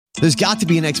There's got to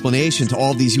be an explanation to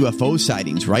all these UFO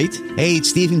sightings, right? Hey,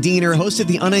 it's Stephen Diener, host of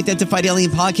the Unidentified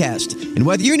Alien Podcast. And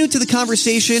whether you're new to the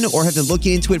conversation or have been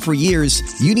looking into it for years,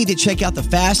 you need to check out the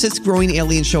fastest growing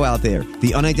alien show out there,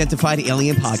 the Unidentified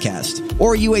Alien Podcast,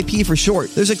 or UAP for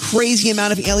short. There's a crazy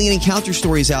amount of alien encounter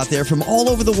stories out there from all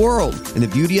over the world. And the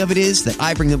beauty of it is that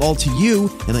I bring them all to you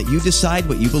and let you decide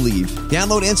what you believe.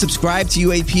 Download and subscribe to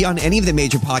UAP on any of the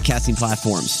major podcasting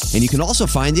platforms. And you can also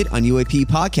find it on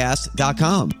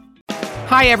UAPpodcast.com.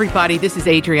 Hi, everybody. This is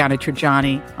Adriana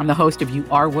Trajani. I'm the host of You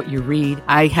Are What You Read.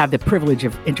 I have the privilege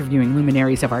of interviewing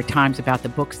luminaries of our times about the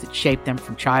books that shaped them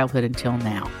from childhood until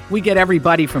now. We get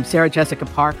everybody from Sarah Jessica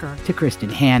Parker to Kristen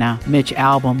Hanna, Mitch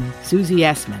Albom, Susie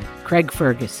Essman, Craig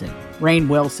Ferguson, Rainn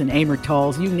Wilson, Amor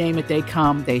Tolls, you name it, they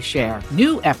come, they share.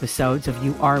 New episodes of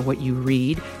You Are What You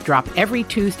Read drop every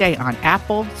Tuesday on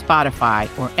Apple, Spotify,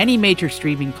 or any major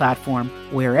streaming platform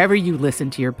wherever you listen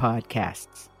to your podcasts.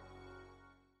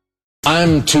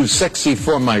 I'm too sexy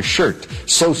for my shirt.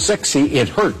 So sexy it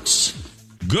hurts.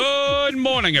 Good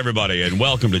morning, everybody, and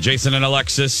welcome to Jason and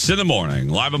Alexis in the Morning,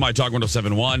 live on My Talk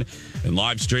 1071 and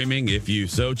live streaming, if you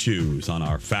so choose, on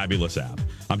our fabulous app.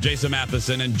 I'm Jason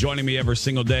Matheson, and joining me every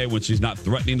single day when she's not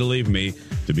threatening to leave me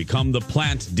to become the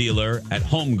plant dealer at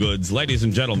Home Goods, ladies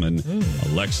and gentlemen,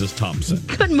 Alexis Thompson.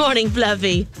 Good morning,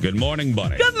 Fluffy. Good morning,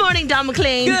 Bunny. Good morning, Don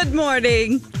McLean. Good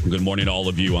morning. Good morning to all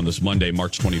of you on this Monday,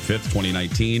 March 25th,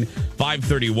 2019,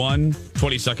 5:31,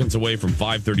 20 seconds away from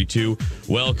 5:32.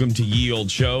 Welcome to Ye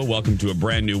Old Show. Welcome to a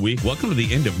brand new week. Welcome to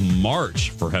the end of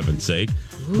March, for heaven's sake.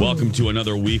 Ooh. Welcome to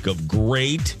another week of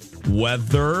great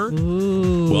weather.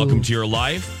 Ooh. Welcome to your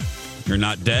life. You're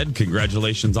not dead.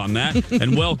 Congratulations on that.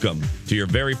 And welcome to your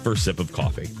very first sip of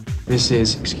coffee. This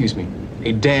is, excuse me,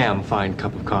 a damn fine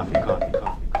cup of coffee.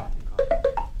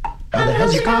 How the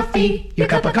hell's your coffee? Your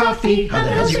cup of coffee? How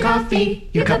the hell's your coffee?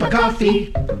 Your cup of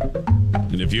coffee?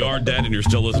 And if you are dead and you're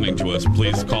still listening to us,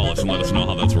 please call us and let us know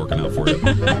how that's working out for you.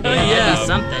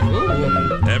 Something.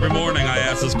 Ooh. Every morning I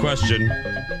ask this question.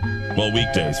 Well,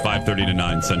 weekdays, 5:30 to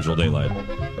 9 Central Daylight.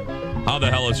 How the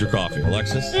hell is your coffee,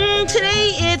 Alexis?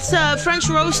 Today it's French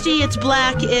roasty, it's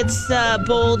black, it's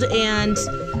bold, and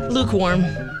lukewarm.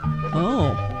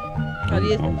 Oh. How do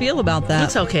you feel about that?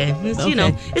 It's okay. It's, you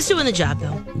know, it's doing the job,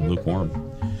 though. Lukewarm.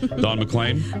 Don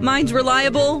McLean? Mine's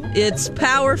reliable, it's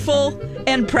powerful,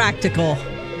 and practical.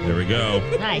 There we go.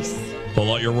 Nice.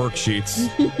 Pull out your worksheets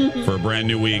for a brand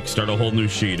new week. Start a whole new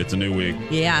sheet. It's a new week.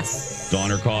 Yes.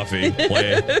 Dawn or coffee.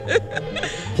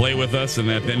 Play with us, and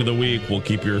at the end of the week, we'll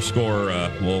keep your score.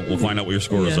 We'll find out what your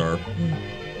scores are.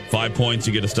 5 points,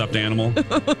 you get a stuffed animal.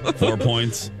 4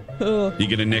 points, you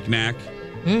get a knick-knack.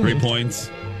 3 points.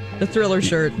 The Thriller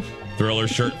shirt. Thriller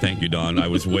shirt. Thank you, Dawn. I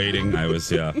was waiting.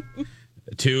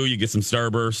 2, you get some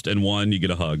Starburst, and 1, you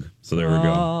get a hug. So there we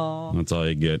go. That's all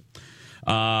you get.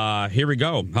 Here we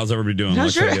go. How's everybody doing?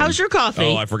 How's your coffee?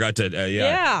 Oh, I forgot to.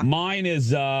 Yeah. Mine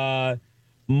is.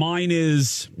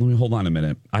 Let me hold on a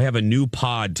minute. I have a new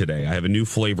pod today. I have a new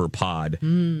flavor pod.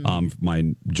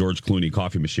 My George Clooney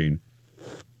coffee machine.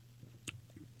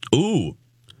 Ooh,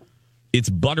 it's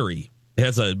buttery. It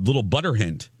has a little butter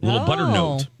hint, a little butter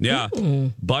note. Yeah,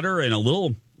 butter and a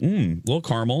little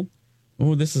caramel.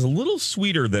 Oh, this is a little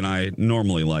sweeter than I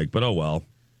normally like, but oh well.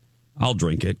 I'll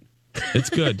drink it. It's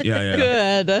good.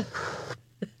 Yeah. Good.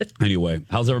 Anyway,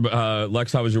 how's everybody?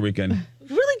 Lex, how was your weekend?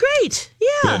 Really great.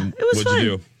 Yeah, Good. it was fun. What'd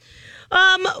you do?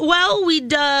 Well,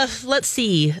 we'd, let's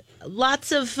see,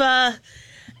 lots of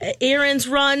errands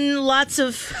run, lots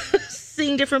of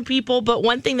seeing different people. But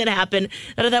one thing that happened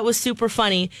that I thought was super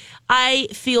funny, I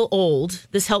feel old.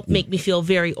 This helped make me feel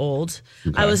very old.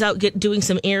 Okay. I was out doing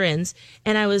some errands,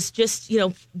 and I was just,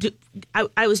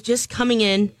 I was just coming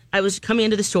in. I was coming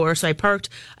into the store, so I parked.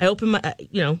 I opened my,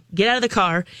 get out of the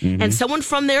car, and someone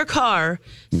from their car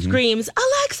screams,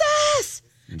 "Alexis,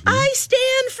 I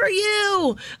stand for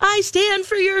you. I stand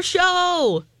for your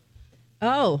show."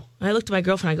 Oh. I looked at my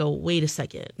girlfriend. I go, wait a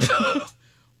second.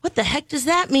 What the heck does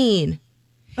that mean?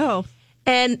 Oh.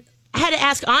 And I had to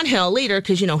ask Angel later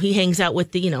because, he hangs out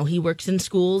with he works in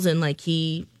schools and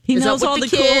he knows all the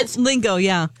kids. Cool lingo,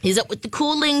 yeah. He's up with the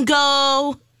cool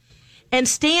lingo. And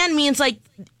stan means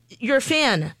you're a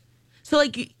fan. So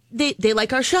they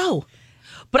like our show.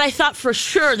 But I thought for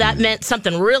sure that meant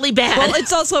something really bad. Well,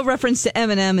 it's also a reference to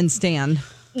Eminem and Stan.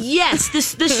 Yes,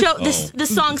 the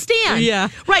song Stan. Yeah.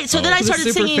 Right, so then I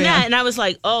started singing that, and I was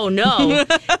like, oh no,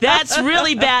 that's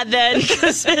really bad then.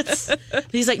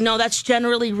 He's like, no, that's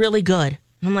generally really good.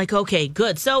 I'm like, okay,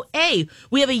 good. So, A,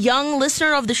 we have a young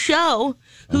listener of the show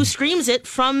who streams it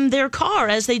from their car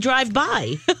as they drive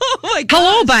by. Oh, my God.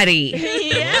 Hello, buddy.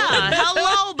 Yeah.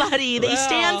 Hello, buddy. They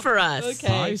stand for us.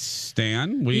 Okay. I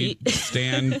stand. We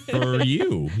stand for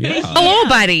you. Yeah. Hello,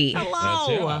 buddy.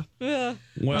 Hello. Yeah.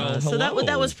 Well, So that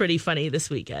hello. was pretty funny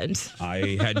this weekend.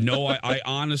 I had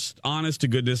honest to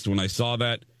goodness, when I saw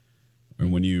that,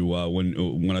 and when you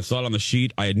when I saw it on the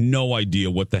sheet, I had no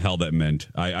idea what the hell that meant.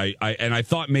 I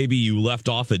thought maybe you left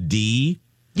off a D.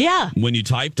 Yeah. When you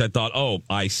typed, I thought, oh,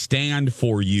 I stand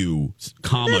for you,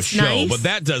 comma, That's show. nice. But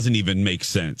that doesn't even make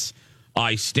sense.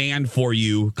 I stand for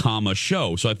you, comma,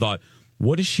 show. So I thought,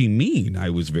 what does she mean? I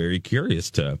was very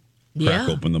curious to crack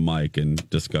open the mic and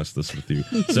discuss this with you.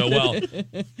 So,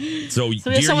 so we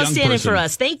dear have someone young standing person, for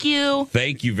us. Thank you.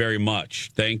 Thank you very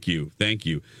much. Thank you.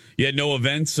 You had no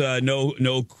events,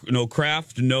 no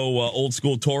craft, no old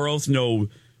school toros, no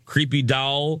creepy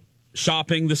doll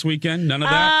shopping this weekend. None of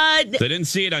that. I didn't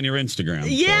see it on your Instagram.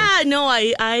 Yeah, so. no,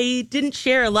 I didn't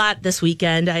share a lot this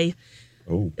weekend.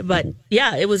 But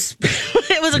yeah, it was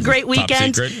it was a great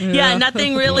weekend. Top secret? Yeah,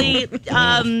 nothing really.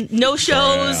 No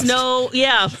shows. No.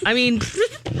 Yeah, I mean,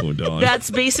 that's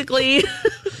basically.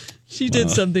 She did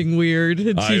something weird, and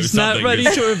it she's was not something ready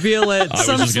just- to reveal it. was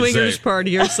Some just gonna swingers say.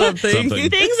 party or something. Something.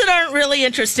 Things that aren't really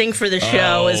interesting for the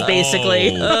show is basically.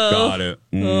 Got it.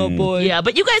 Oh, boy. Yeah,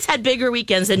 but you guys had bigger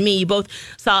weekends than me. You both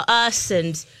saw us,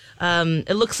 and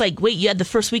it looks like, wait, you had the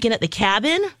first weekend at the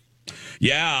cabin?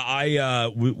 Yeah,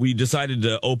 we decided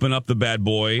to open up the bad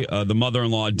boy. The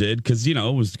mother-in-law did, because, it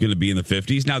was going to be in the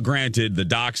 50s. Now, granted, the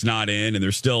dock's not in, and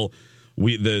there's still...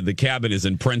 the cabin is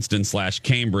in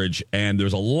Princeton/Cambridge, and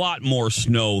there's a lot more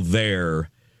snow there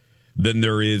than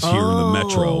there is here in the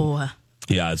metro.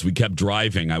 Yeah, as we kept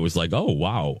driving, I was like, "Oh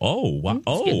wow,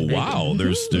 wow!"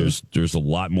 There's a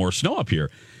lot more snow up here.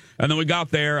 And then we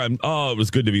got there, and it was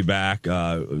good to be back.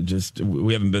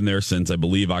 We haven't been there since, I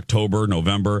believe, October,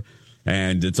 November.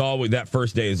 And it's always, that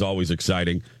first day is always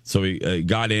exciting. So we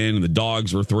got in, and the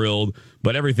dogs were thrilled,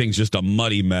 but everything's just a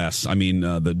muddy mess. I mean,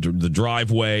 the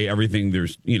driveway, everything,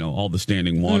 there's, all the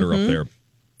standing water up there.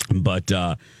 But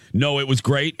no, it was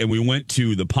great. And we went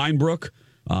to the Pine Brook.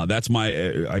 That's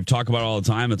I talk about it all the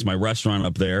time. It's my restaurant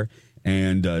up there.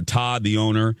 And Todd, the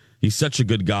owner, he's such a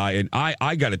good guy. And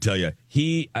I got to tell you,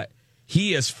 he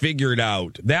has figured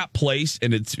out that place.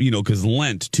 And it's, because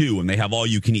Lent too, and they have all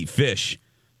you can eat fish.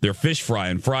 Their fish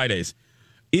fry on Fridays.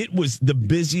 It was the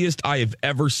busiest I have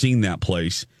ever seen that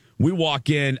place. We walk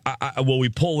in, we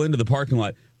pull into the parking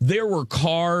lot. There were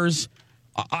cars,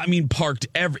 parked.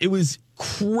 It was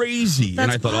crazy. That's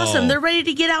and I thought, awesome. They're ready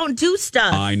to get out and do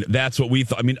stuff. That's what we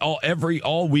thought. I mean,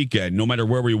 all weekend, no matter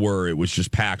where we were, it was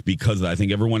just packed because of that. I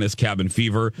think everyone has cabin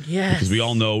fever. Yes. Because we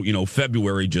all know,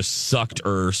 February just sucked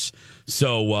earth.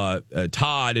 So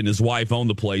Todd and his wife own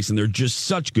the place, and they're just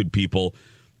such good people.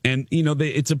 And,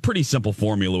 it's a pretty simple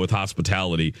formula with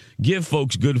hospitality. Give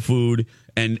folks good food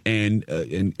and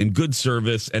good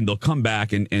service, and they'll come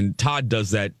back. And Todd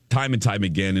does that time and time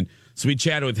again. And so we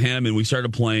chatted with him, and we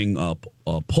started playing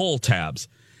pull tabs.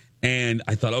 And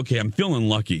I thought, okay, I'm feeling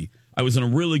lucky. I was in a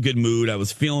really good mood. I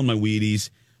was feeling my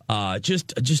Wheaties. I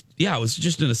was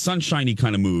just in a sunshiny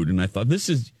kind of mood. And I thought,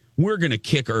 we're going to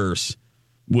kick Urs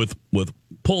with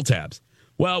pull tabs.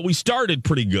 Well, we started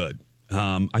pretty good.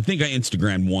 I think I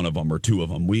Instagrammed one of them or two of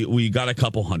them. We got a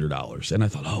couple $100, and I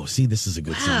thought, this is a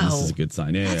good sign. This is a good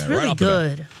sign. Yeah, that's right really off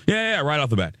good. The bat. Yeah, right off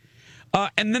the bat.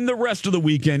 And then the rest of the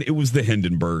weekend, it was the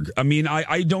Hindenburg. I mean,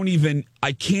 I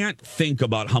can't think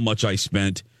about how much I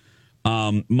spent.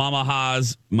 Mama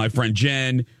Haas, my friend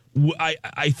Jen.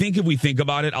 I think if we think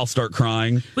about it, I'll start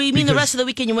crying. Well, you mean the rest of the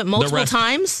weekend you went multiple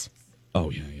times? Oh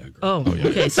yeah. Oh, yeah.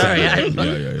 Okay. Sorry, I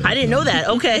didn't know that.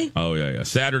 Okay. Oh yeah.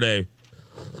 Saturday,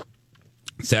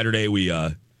 we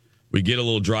get a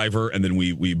little driver, and then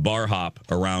we bar hop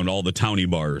around all the towny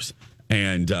bars.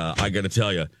 And I got to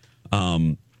tell you,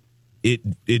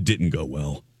 it didn't go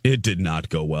well. It did not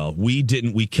go well.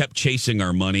 We kept chasing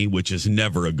our money, which is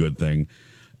never a good thing.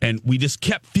 And we just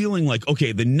kept feeling like,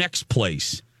 okay, the next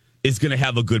place is going to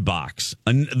have a good box.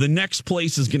 And the next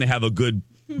place is going to have a good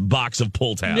box of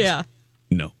pull tabs. Yeah.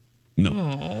 No.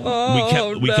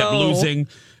 We kept losing.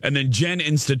 And then Jen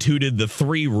instituted the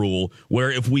 3 rule,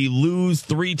 where if we lose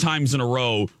 3 times in a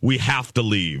row, we have to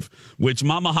leave, which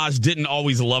Mama Haas didn't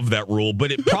always love that rule,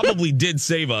 but it probably did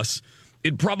save us.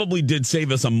 It probably did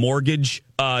save us a mortgage,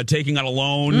 taking out a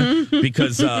loan,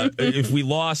 because if we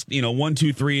lost, 1,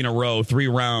 2, 3 in a row, 3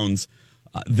 rounds,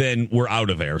 then we're out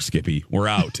of there, Skippy. We're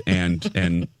out.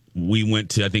 And we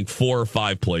went to, I think, 4 or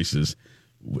 5 places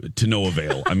to no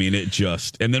avail. I mean,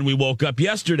 and then we woke up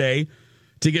yesterday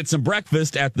to get some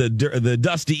breakfast at the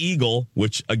Dusty Eagle,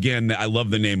 which, again, I love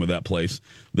the name of that place.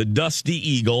 The Dusty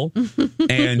Eagle.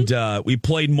 And we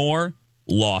played more,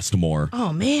 lost more.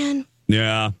 Oh, man.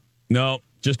 Yeah. No,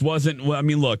 just wasn't. I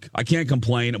mean, look, I can't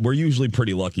complain. We're usually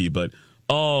pretty lucky, but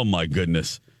oh, my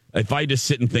goodness. If I just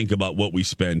sit and think about what we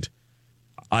spent,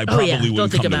 I probably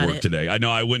wouldn't come to work today. I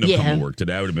know I wouldn't have come to work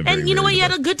today. I would have been very, and you know what? You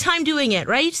had depressed. a good time doing it,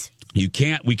 right? You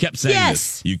can't. We kept saying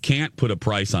this. You can't put a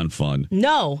price on fun.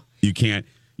 No. You can't.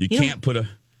 You can't put a.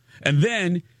 And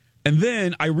then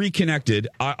I reconnected.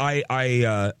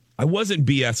 I wasn't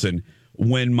BSing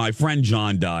when my friend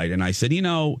John died, and I said,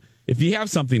 if you have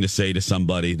something to say to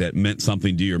somebody that meant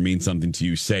something to you or means something to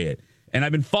you, say it. And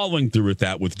I've been following through with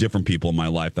that with different people in my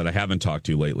life that I haven't talked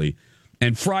to lately.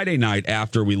 And Friday night,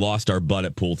 after we lost our butt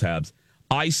at Pool Tabs,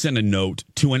 I sent a note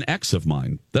to an ex of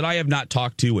mine that I have not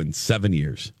talked to in 7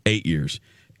 years, 8 years,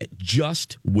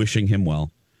 just wishing him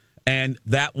well. And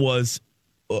that was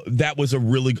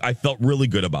I felt really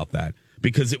good about that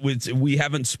because we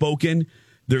haven't spoken.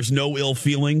 There's no ill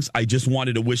feelings. I just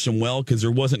wanted to wish him well because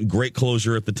there wasn't great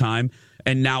closure at the time.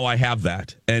 And now I have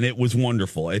that. And it was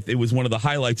wonderful. It was one of the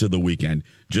highlights of the weekend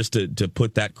just to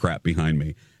put that crap behind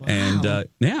me. Wow.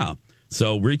 And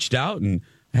so reached out and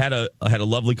had a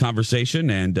lovely conversation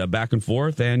and back and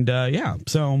forth. And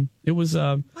so it was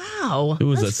wow. It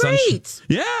was that's great.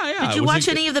 Yeah. Did you watch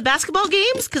any of the basketball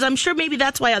games? Because I'm sure maybe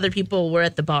that's why other people were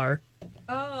at the bar.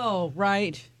 Oh,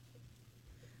 right.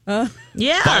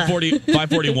 Yeah.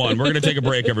 541. We're going to take a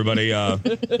break, everybody.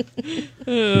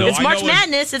 It's March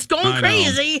Madness. It's going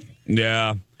crazy.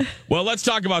 Yeah. Well, let's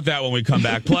talk about that when we come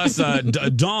back. Plus,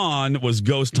 Dawn was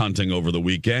ghost hunting over the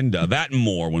weekend. That and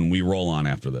more when we roll on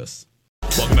after this.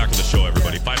 Welcome back to the show,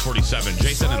 everybody. 547.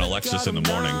 Jason and Alexis in the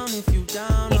morning.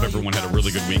 Hope everyone had a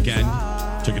really good weekend.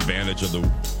 Took advantage of the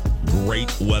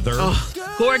great weather. Oh,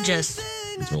 gorgeous.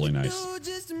 It's really nice.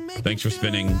 Thanks for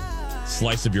spending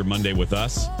slice of your Monday with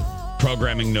us.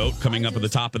 Programming note coming up at the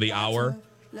top of the hour.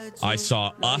 I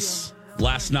saw Us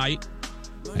last night.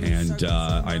 And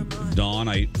Dawn,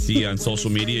 I see on social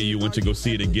media you went to go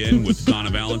see it again with Donna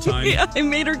Valentine. Yeah, I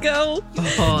made her go.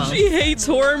 Oh. She hates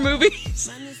horror movies.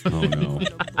 Oh no!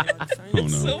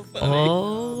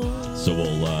 So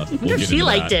we'll get into she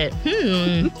liked that.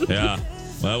 it. Yeah.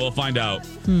 Well, we'll find out.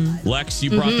 Lex,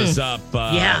 you brought this up.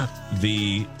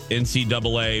 The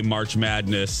NCAA March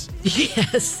Madness.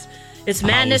 Yes. It's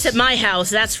madness at my house,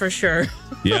 that's for sure.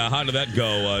 Yeah, how did that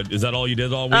go? Is that all you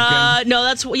did all weekend?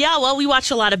 No, we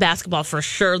watched a lot of basketball for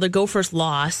sure. The Gophers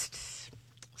lost,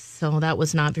 so that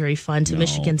was not very fun to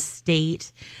Michigan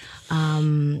State.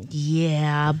 But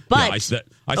I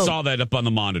saw that up on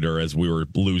the monitor as we were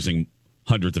losing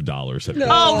hundreds of dollars.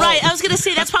 Oh, right. I was going to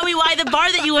say, that's probably why the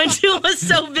bar that you went to was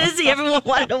so busy. Everyone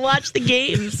wanted to watch the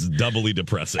games. It's doubly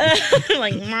depressing. I'm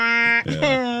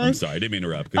sorry, I didn't mean to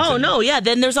interrupt. Oh, no, yeah.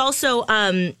 Then there's also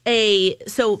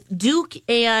Duke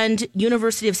and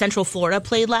University of Central Florida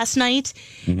played last night,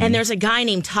 and there's a guy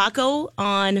named Taco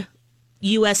on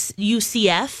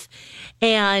UCF,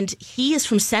 and he is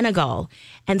from Senegal,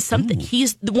 and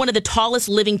he's one of the tallest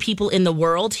living people in the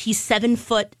world. He's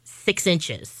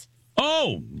 7'6".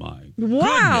 Oh my!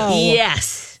 Wow! Goodness.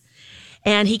 Yes,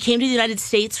 and he came to the United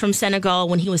States from Senegal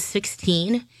when he was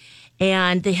 16,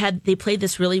 and they played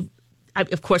this really.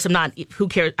 Of course, I'm not. Who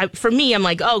cares? For me, I'm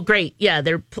like, oh, great, yeah,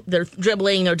 they're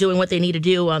dribbling, they're doing what they need to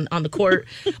do on the court.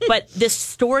 But this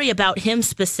story about him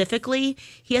specifically,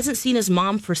 he hasn't seen his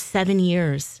mom for 7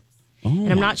 years, and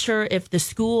I'm not sure if the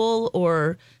school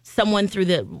or someone through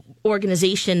the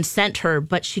organization sent her,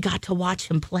 but she got to watch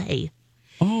him play.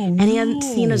 Oh, and he hadn't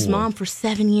seen his mom for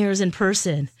 7 years in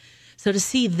person. So to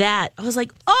see that, I was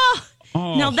like,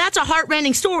 now that's a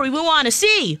heart-rending story we want to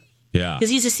see. Yeah. Because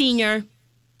he's a senior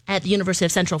at the University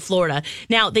of Central Florida.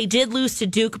 Now, they did lose to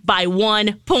Duke by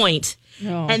 1 point.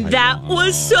 And that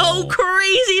was so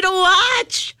crazy to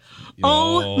watch.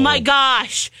 Oh, my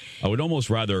gosh. I would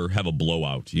almost rather have a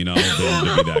blowout, than to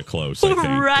be that close, I think.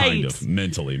 Right. Kind of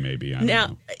mentally, maybe.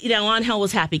 Now, Angel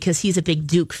was happy because he's a big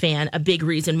Duke fan. A big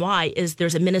reason why is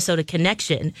there's a Minnesota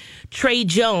connection. Trey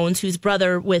Jones, who's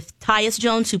brother with Tyus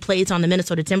Jones, who plays on the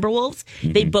Minnesota Timberwolves,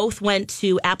 they both went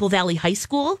to Apple Valley High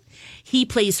School. He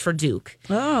plays for Duke.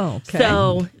 Oh, okay.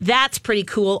 So that's pretty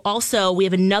cool. Also, we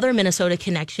have another Minnesota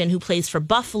connection who plays for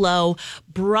Buffalo.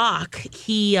 Brock,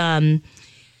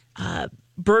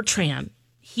 Bertram,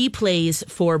 he plays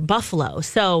for Buffalo.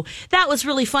 So that was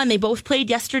really fun. They both played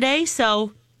yesterday.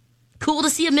 So cool to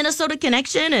see a Minnesota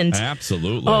connection. And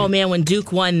absolutely. Oh, man, when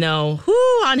Duke won, though,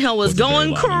 Angel was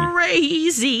going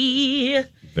crazy.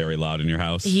 Very loud in your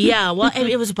house? Yeah, well,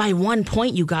 it was by 1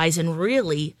 point, you guys. And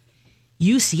really,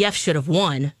 UCF should have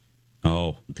won.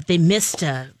 Oh, but they missed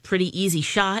a pretty easy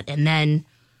shot, and then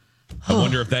I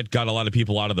wonder if that got a lot of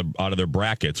people out of their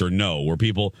brackets, or no? Were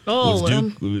people was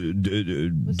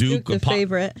Duke the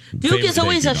favorite? Duke is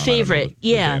always a favorite.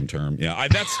 Yeah, damn term. Yeah,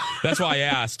 that's why I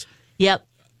asked. Yep.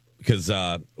 Because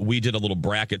we did a little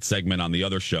bracket segment on the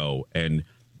other show, and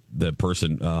the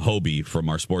person, Hobie from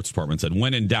our sports department, said,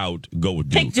 when in doubt, go with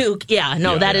Duke. Pick Duke. Yeah,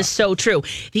 no, that is so true.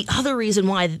 The other reason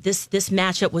why this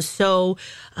matchup was so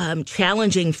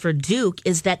challenging for Duke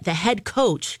is that the head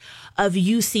coach of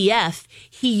UCF,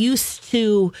 he used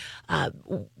to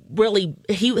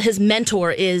his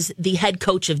mentor is the head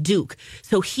coach of Duke.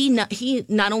 So he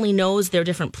not only knows their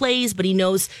different plays, but he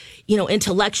knows,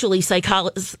 intellectually,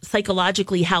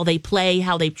 psychologically how they play,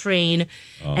 how they train.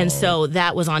 And so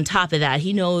that was on top of that.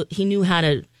 He knew how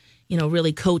to,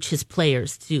 really coach his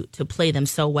players to play them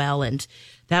so well. And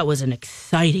that was an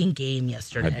exciting game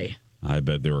yesterday. I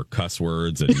bet there were cuss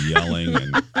words and yelling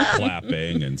and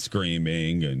clapping and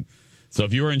screaming. And so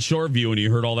if you were in Shoreview and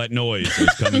you heard all that noise, it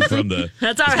was coming from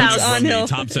that's our house. From the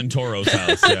Thompson Toro's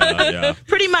house. Yeah.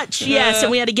 Pretty much, yes.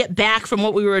 And we had to get back from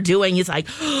what we were doing. He's like,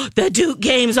 the Duke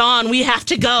game's on. We have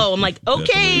to go. I'm like,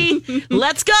 okay,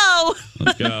 let's go.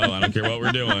 Let's go. I don't care what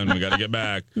we're doing. We got to get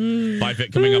back.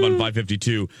 Coming up on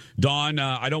 5:52. Dawn,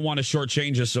 I don't want to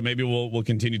shortchange us, so maybe we'll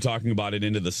continue talking about it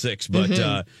into the 6.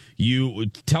 But you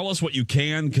tell us what you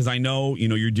can, because I know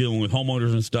you're dealing with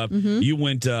homeowners and stuff. You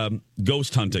went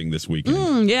ghost hunting this weekend.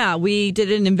 Yeah, we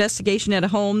did an investigation at a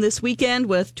home this weekend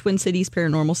with Twin Cities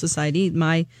Paranormal Society,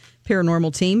 my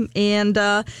paranormal team, and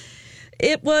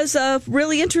it was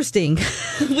really interesting.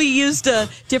 We used a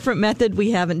different method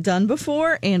we haven't done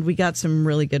before, and we got some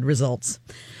really good results.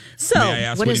 So, may I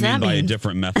ask what you mean by a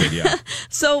different method? Yeah.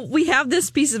 So we have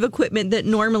this piece of equipment that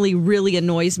normally really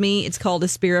annoys me. It's called a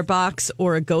spirit box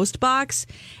or a ghost box.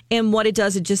 And what it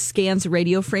does, it just scans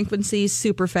radio frequencies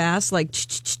super fast, like,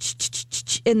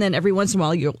 and then every once in a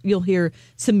while you'll hear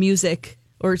some music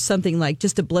or something, like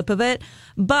just a blip of it.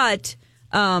 But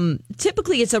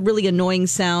typically it's a really annoying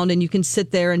sound, and you can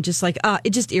sit there and just it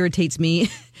just irritates me.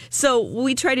 So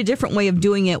we tried a different way of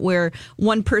doing it, where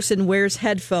one person wears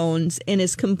headphones and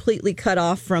is completely cut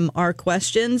off from our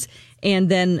questions. And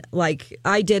then,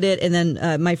 I did it, and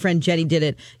then my friend Jenny did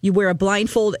it. You wear a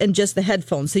blindfold and just the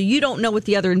headphones, so you don't know what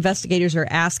the other investigators are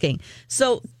asking.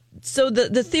 So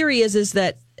the theory is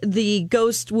that the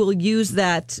ghost will use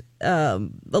that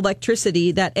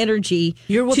electricity, that energy,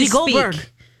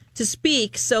 to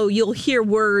speak, so you'll hear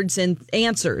words and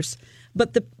answers.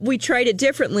 But we tried it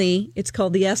differently. It's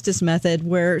called the Estes method,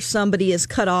 where somebody is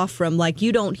cut off from,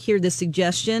 you don't hear the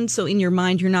suggestion, so in your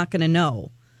mind you're not going to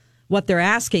know what they're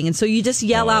asking, and so you just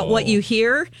yell out what you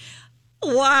hear.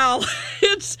 Wow.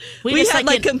 We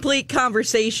had complete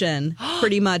conversation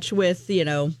pretty much with,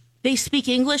 They speak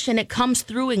English and it comes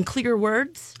through in clear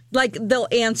words? They'll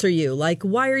answer you,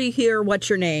 why are you here? What's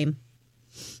your name?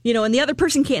 And the other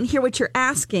person can't hear what you're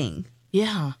asking.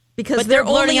 Yeah. Because they're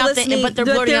blurting out the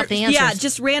answers. Yeah,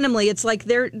 just randomly. It's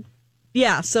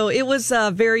so it was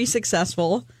very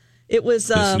successful. It was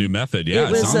this new method. Yeah.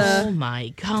 It was, oh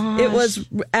my gosh. It was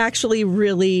actually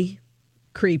really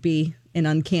creepy and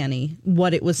uncanny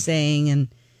what it was saying, and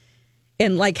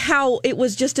how it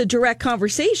was just a direct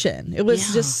conversation. It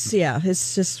was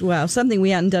it's just wow, something we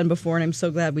hadn't done before, and I'm so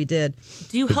glad we did.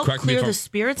 Do you help clear the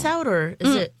spirits out, or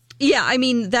is it? Yeah, I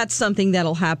mean, that's something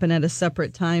that'll happen at a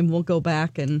separate time. We'll go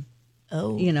back and,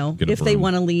 if they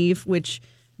want to leave, which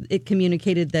it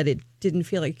communicated that it didn't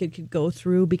feel like it could go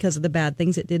through because of the bad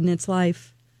things it did in its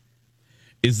life.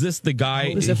 Is this the guy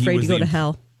who was afraid to go to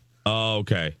hell? Oh,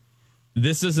 okay.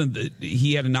 This isn't,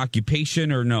 he had an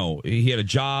occupation, or no? He had a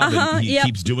job and he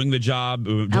keeps doing the job.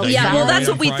 That's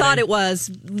what we thought it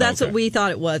was. That's what we thought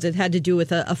it was. It had to do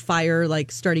with a fire,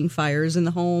 starting fires in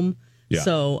the home. Yeah.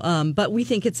 So, but we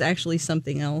think it's actually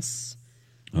something else.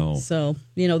 Oh. So,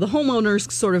 the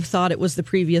homeowners sort of thought it was the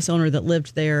previous owner that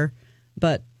lived there,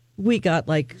 but we got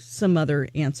some other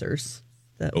answers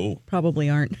that probably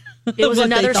aren't. It was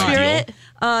another spirit?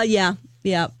 Yeah.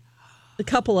 A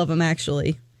couple of them,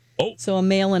 actually. Oh. So a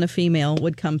male and a female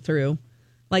would come through.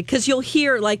 Because you'll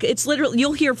hear, it's literally,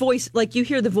 you'll hear voice, you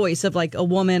hear the voice of a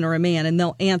woman or a man, and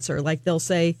they'll answer. They'll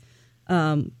say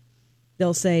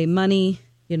money,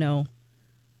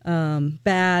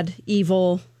 bad,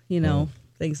 evil,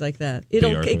 things like that.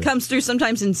 It comes through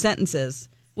sometimes in sentences,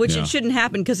 which it shouldn't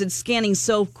happen because it's scanning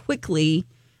so quickly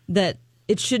that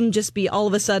it shouldn't just be all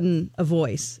of a sudden a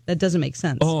voice. That doesn't make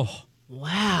sense. Oh,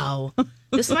 wow.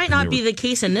 This might not be the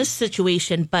case in this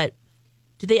situation, but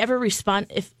do they ever respond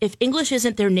if English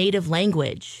isn't their native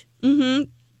language? Mm-hmm.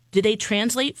 do they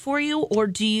translate for you, or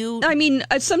do you? I mean,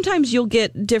 sometimes you'll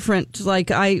get different.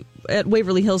 Like at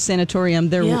Waverly Hills Sanatorium,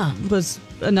 there was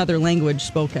another language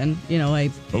spoken. So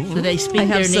they speak I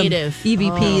have their some native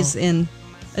EVPs in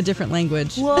a different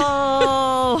language.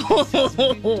 Whoa!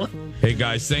 Hey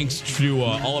guys, thanks to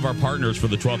all of our partners for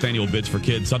the 12th annual Bids for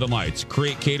Kids, Southern Lights,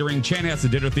 Create Catering, Chanhassen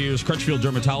Dinner Theaters, Crutchfield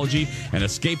Dermatology, and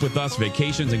Escape With Us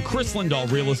Vacations, and Chris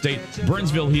Lindahl Real Estate,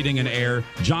 Burnsville Heating and Air,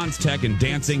 John's Tech, and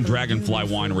Dancing Dragonfly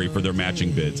Winery for their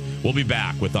matching bids. We'll be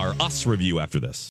back with our Us review after this.